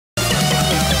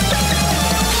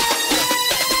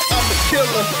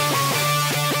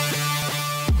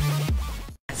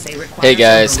Hey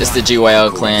guys, it's the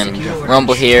GYL clan,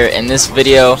 Rumble here, and this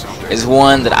video is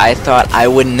one that I thought I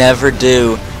would never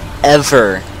do,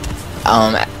 ever,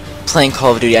 playing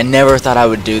Call of Duty. I never thought I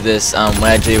would do this, when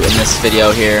I do in this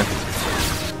video here.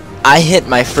 I hit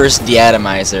my first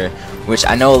De-Atomizer, which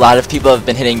I know a lot of people have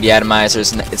been hitting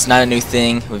De-Atomizers. It's not a new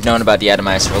thing. We've known about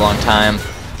De-Atomizer for a long time,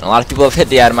 and a lot of people have hit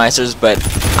De-Atomizers, but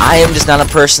I am just not a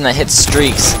person that hits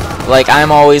streaks. Like,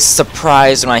 I'm always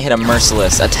surprised when I hit a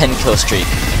Merciless, a 10 kill streak.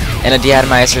 And a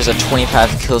De-Atomizer is a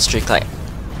 25 kill streak. Like,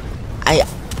 I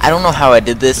don't know how I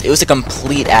did this. It was a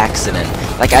complete accident.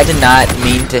 Like, I did not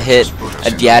mean to hit a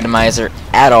De-Atomizer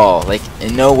at all. Like,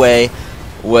 in no way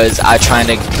was I trying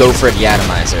to go for a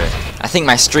De-Atomizer. I think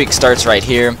my streak starts right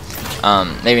here.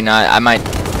 Maybe not. I might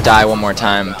die one more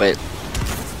time, but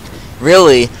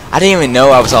really, I didn't even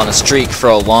know I was on a streak for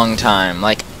a long time.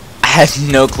 Like, I had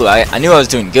no clue. I knew I was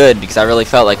doing good because I really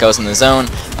felt like I was in the zone.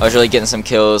 I was really getting some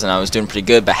kills and I was doing pretty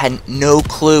good, but I had no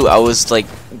clue I was like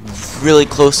really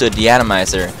close to a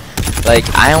De-Atomizer. Like,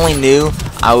 I only knew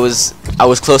I was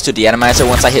close to a De-Atomizer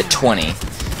once I hit 20.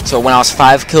 So when I was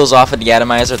 5 kills off a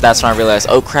De-Atomizer, that's when I realized,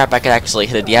 oh crap, I could actually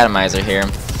hit a De-Atomizer here.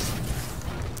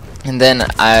 And then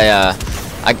I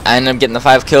ended up getting the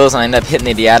 5 kills and I ended up hitting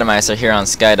the De-Atomizer here on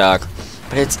Skydock.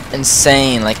 But it's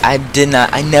insane. Like, I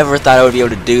never thought I would be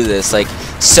able to do this. Like,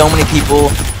 so many people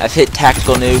have hit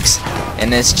tactical nukes,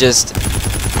 and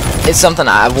it's something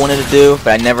I've wanted to do,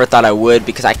 but I never thought I would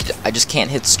because I just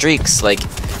can't hit streaks. Like,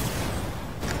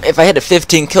 if I hit a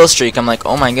 15 kill streak, I'm like,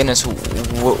 oh my goodness,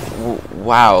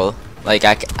 wow. Like,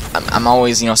 I'm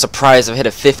always, you know, surprised I've hit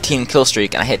a 15 kill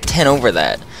streak, and I hit 10 over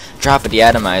that. Drop a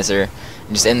De-Atomizer,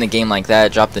 and just end the game like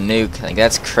that, drop the nuke. Like,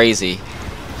 that's crazy.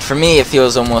 For me, it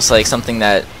feels almost like something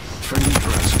that,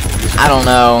 I don't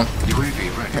know,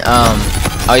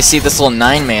 oh, you see this little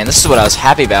 9-man, this is what I was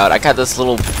happy about. I got this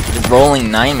little rolling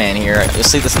 9-man here. You'll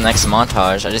see this in the next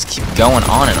montage. I just keep going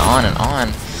on and on and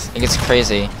on. It gets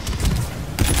crazy.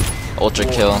 Ultra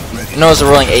kill. No, it was a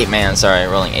rolling 8-man, sorry,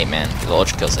 rolling 8-man. The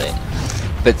ultra kill's 8.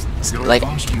 But, like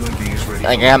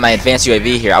I got my advanced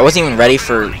UAV here. I wasn't even ready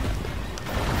for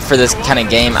this kind of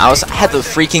game. I had the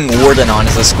freaking Warden on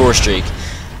as a score streak.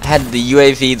 I had the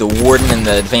UAV, the Warden, and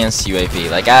the advanced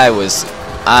UAV. Like, I was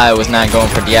not going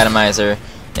for De-Atomizer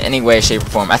in any way, shape, or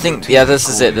form. I think, yeah, this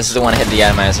is it. This is the one I hit the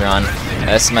De-Atomizer on.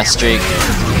 This is my streak.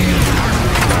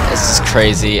 This is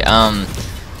crazy.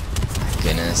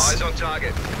 Goodness.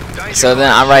 So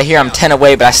then I'm right here. I'm 10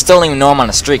 away, but I still don't even know I'm on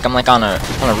a streak. I'm like on a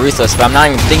ruthless, but I'm not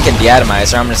even thinking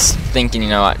De-Atomizer. I'm just thinking, you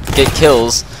know, get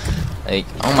kills. Like,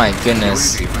 oh my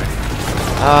goodness.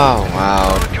 Oh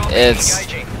wow. It's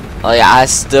like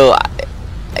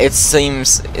it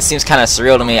seems kind of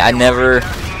surreal to me. I never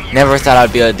thought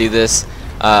I'd be able to do this.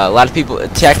 A lot of people,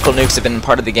 tactical nukes have been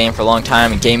part of the game for a long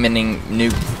time, game-ending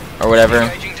nuke or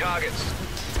whatever.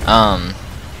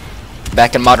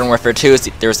 Back in Modern Warfare 2,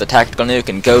 there was the tactical nuke,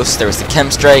 and Ghost, there was the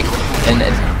Chem Strike, and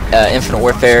Infinite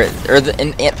Warfare, or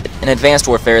in Advanced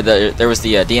Warfare, there was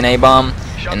the DNA bomb.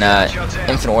 In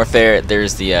Infinite Warfare,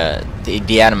 there's the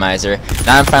De-Atomizer.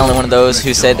 Now I'm finally one of those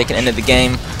who said they can end the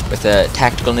game with a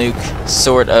tactical nuke,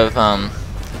 sort of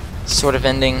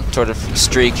ending, sort of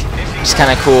streak. It's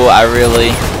kind of cool.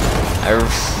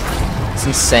 It's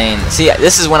insane. See,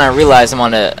 this is when I realized I'm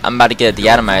about to get a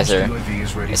De-Atomizer.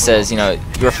 It says, you know,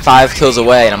 you're 5 kills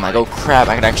away, and I'm like, oh crap,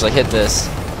 I could actually hit this.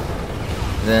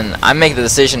 Then I make the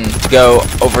decision to go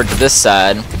over to this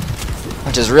side,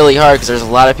 which is really hard because there's a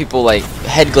lot of people like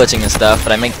head glitching and stuff,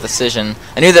 but I make the decision.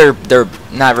 I knew they're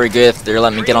not very good if they're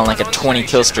letting me get on like a 20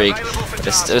 kill streak, but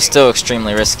it was still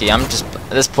extremely risky. I'm just, at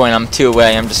this point, I'm 2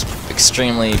 away. I'm just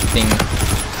extremely being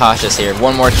cautious here.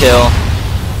 One more kill.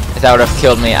 If that would have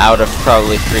killed me, I would have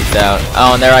probably freaked out.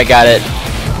 Oh, and there I got it.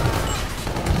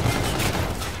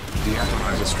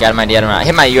 Got my De-Atomizer. I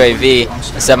hit my UAV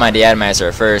instead of my De-Atomizer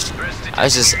at first. I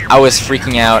was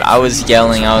freaking out. I was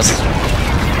yelling.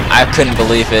 I couldn't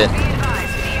believe it.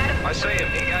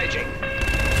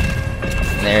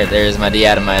 There's my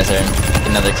De-Atomizer.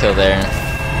 Another kill there.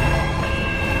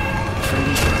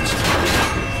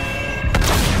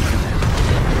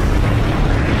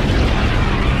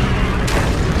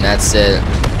 And that's it.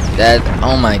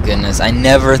 Oh my goodness. I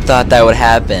never thought that would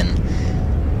happen.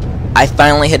 I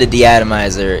finally hit a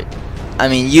De-Atomizer. I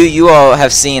mean, you all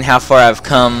have seen how far I've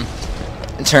come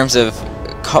in terms of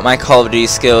my Call of Duty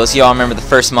skills. You all remember the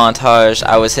first montage,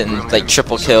 I was hitting like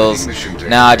triple kills.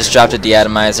 Now I just dropped a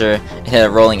De-Atomizer and hit a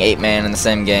rolling 8-man in the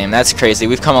same game. That's crazy.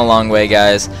 We've come a long way,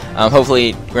 guys.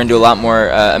 Hopefully we're going to do a lot more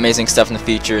amazing stuff in the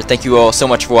future. Thank you all so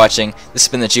much for watching. This has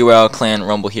been the GYL Clan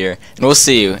Rumble here, and we'll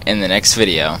see you in the next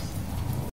video.